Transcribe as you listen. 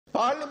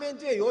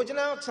පාර්ලිමේන්තුවේ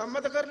යෝජනාවක්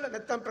සම්මත කරලා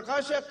නැත්නම්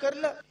ප්‍රකාශයක්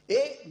කරලා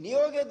ඒ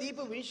නියෝගය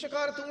දීපු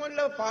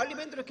විනිශ්චයකාරතුමන්ලා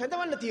පාර්ලිමේන්තුවට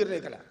කැඳවන්න තීරණය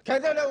කළා.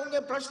 කැඳවලා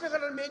උන්ගේ ප්‍රශ්න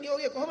කරන මේ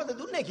නියෝගය කොහොමද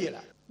දුන්නේ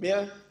කියලා. මෙය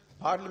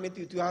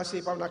පාර්ලිමේන්තු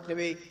ඉතිහාසයේ පමණක්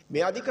නෙවෙයි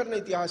මේ අධිකරණ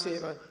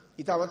ඉතිහාසයේම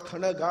ඊටවත්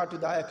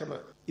කනගාටුදායකම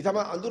ඊටම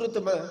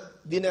අඳුරතම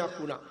දිනයක්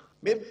වුණා.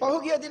 මේ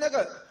පහුගිය දිනක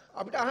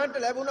අපිට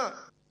අහන්න ලැබුණා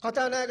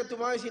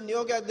කතානායකතුමා විසින්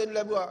නියෝගයක් දෙන්න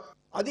ලැබුවා.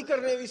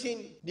 අධිකරණය විසින්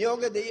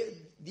නියෝග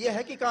දිය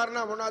හැකි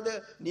කාරණා මොනවාද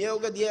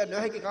නියෝග දිය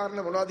නොහැකි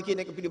කාරණා මොනවාද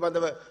කියන එක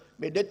පිළිබඳව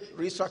මේ ඩෙට්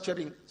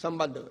රීස්ට්‍රක්චරින්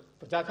සම්බන්ධව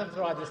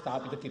ප්‍රජාතන්ත්‍රවාදය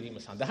ස්ථාපිත කිරීම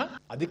සඳහා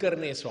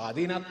අධිකරණයේ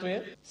ස්වාධීනත්වය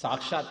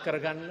සාක්ෂාත්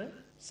කරගන්න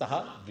සහ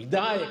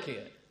විධායකය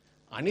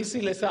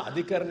අනිසි ලෙස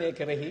අධිකරණය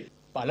කෙරෙහි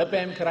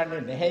බලපෑම්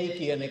කරන්නේ නැහැයි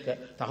කියන එක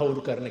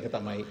තහවුරු කරන එක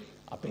තමයි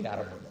අපේ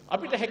අරමුණ.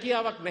 අපිට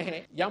හැකියාවක්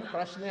නැහැ යම්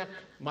ප්‍රශ්නයක්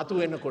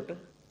මතුවෙනකොට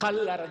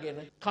කල් අරගෙන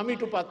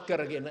කමිටුපත්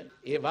කරගෙන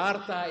ඒ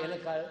වාර්තා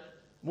එනකල්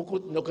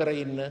මුකුත් නොකර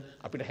ඉන්න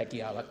අපිට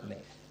හැකියාවක්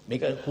නැහැ.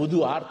 මේක හුදු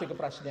ආර්ථික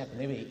ප්‍රශ්නයක්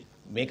නෙවෙයි.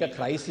 මේක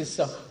ක්‍රයිසිස්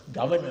ඔෆ්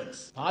ගවර්නන්ස්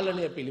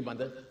පාලනය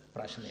පිළිබඳ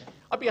ප්‍රශ්නයක්.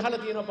 අපි අහලා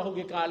තියෙනවා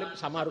පහුගිය කාලේ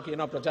සමහරු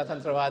කියනවා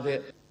ප්‍රජාතන්ත්‍රවාදය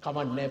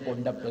කමන්නේ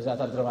පොණ්ඩක්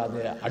ප්‍රජාතන්ත්‍රවාදය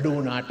අඩු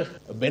වුණාට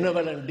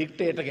බෙනවලන්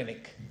ඩික්ටේටර්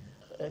කෙනෙක්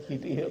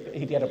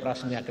හිටියට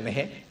ප්‍රශ්නයක්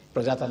නැහැ.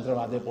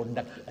 ප්‍රජාතන්ත්‍රවාදය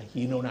පොණ්ඩක්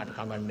හීන වුණාට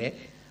කමන්නේ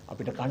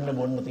අපිට කන්න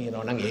බොන්න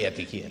තියෙනවා නම් ඒ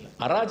ඇති කියලා.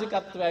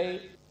 අරාජකත්වයයි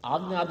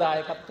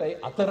ආඥාදායකත්වයයි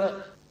අතර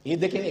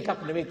මේ දෙකෙන්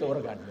එකක් නෙවෙයි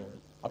තෝරගන්න ඕනේ.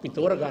 අපි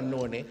තෝරගන්න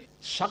ඕනේ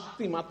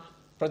ශක්තිමත්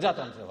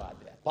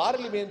ප්‍රජාතන්ත්‍රවාදය.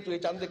 පාර්ලිමේන්තුවේ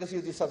ඡන්ද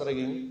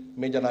 134කින්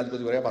මේ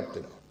ජනාධිපතිවරයා පත්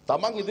වෙනවා.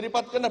 තමන්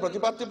ඉදිරිපත් කරන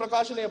ප්‍රතිපත්ති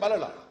ප්‍රකාශනය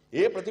බලලා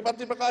ඒ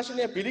ප්‍රතිපත්ති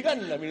ප්‍රකාශනය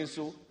පිළිගන්න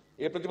මිනිස්සු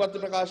ඒ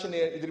ප්‍රතිපත්ති ප්‍රකාශනය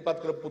ඉදිරිපත්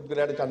කරපු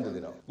පුද්ගලයාට ඡන්ද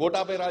දෙනවා.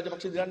 ගෝඨාභය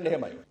රාජපක්ෂ දිනන්නේ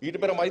එහෙමයි. ඊට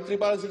පෙර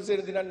මෛත්‍රීපාල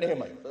සිරිසේන දිනන්නේ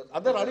එහෙමයි.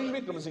 අද රනිල්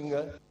වික්‍රමසිංහ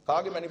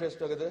කාගේ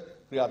මැනිෆෙස්ටෝ එකද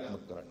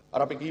ක්‍රියාත්මක කරන්නේ?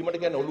 අර අපි කීමට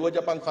කියන්නේ ඔළුව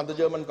ජපන් කඳ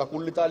ජර්මන්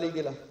කකුල් ඉතාලිය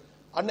කියලා.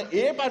 අන්න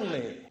ඒ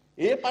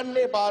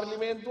පන්නේ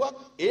පාර්ලිමේන්තුවක්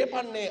ඒ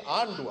පන්නේ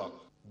ආණ්ඩුවක්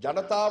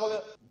ජනතාව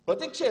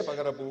ප්‍රතික්ෂේප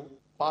කරපු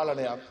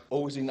පාලනයක්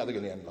ඔහු විසින්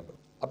අදගෙන යන්න ලබන.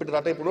 අපිට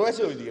රටේ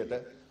පුරවැසියෝ විදියට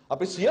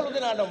අපි සියලු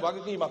දෙනාටම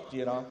වගකීමක්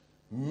තියෙනවා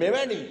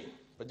මෙවැනි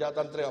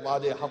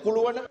ප්‍රජාතන්ත්‍රවාදයේ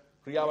හකුළුවන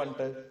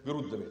ක්‍රියාවන්ට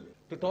විරුද්ධ වෙන්න.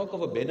 To talk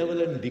of a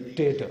benevolent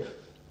dictator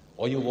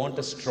or you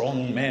want a strong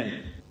man,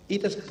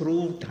 it has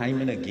proved time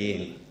and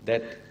again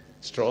that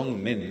strong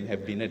men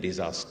have been a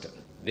disaster.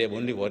 They have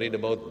only worried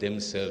about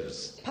themselves.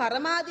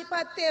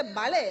 පරමාධිපත්‍ය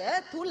බලය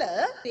තුල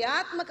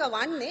ක්‍රියාත්මක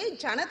වන්නේ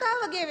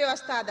ජනතාවගේ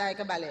ව්‍යවස්ථාදායක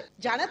බලය,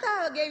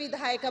 ජනතාවගේ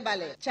විධායක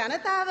බලය,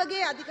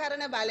 ජනතාවගේ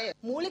අධිකරණ බලය,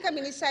 මූලික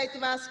මිනිස්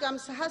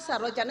අයිතිවාසිකම් සහ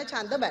සර්වජන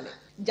ඡන්ද බලය.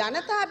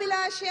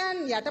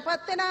 ජනතාභිලාෂයන්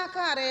යටපත් වෙන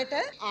ආකාරයට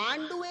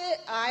ආණ්ඩුවේ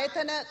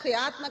ආයතන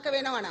ක්‍රියාත්මක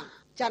වෙනවා නම්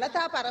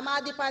ජනතා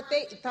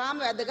පරමාධිපත්‍යයේ ඉතාම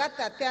වැදගත්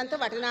අත්‍යන්ත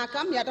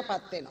වටිනාකම්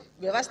යටපත් වෙනවා.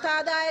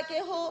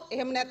 ව්‍යවස්ථාදායකයෝ හෝ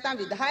එහෙම නැත්නම්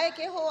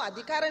විධායකයෝ හෝ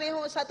අධිකරණයේ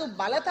හෝ සතු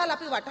බලතල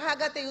අපි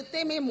වටහාගත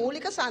යුත්තේ මේ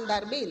මූලික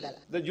සන්දර්භයේ ඉඳලා.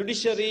 The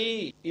judiciary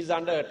is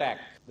under attack.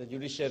 The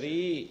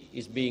judiciary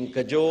is being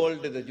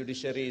cajoled. The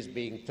judiciary is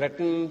being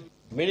threatened.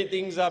 Many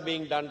things are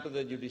being done to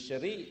the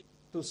judiciary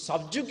to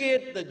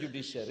subjugate the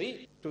judiciary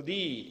to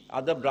the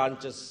other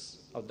branches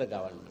of the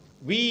government.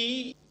 We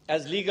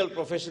as legal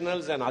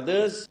professionals and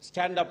others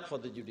stand up for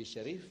the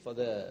judiciary, for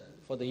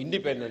the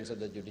independence of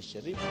the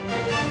judiciary.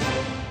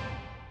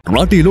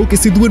 රටේ ලෝකෙ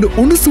සිදුවන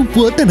උණුසුම්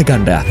පුවත්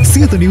දැනගන්න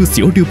Siyatha news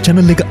YouTube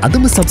channel එක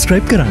අදම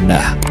subscribe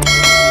කරන්න.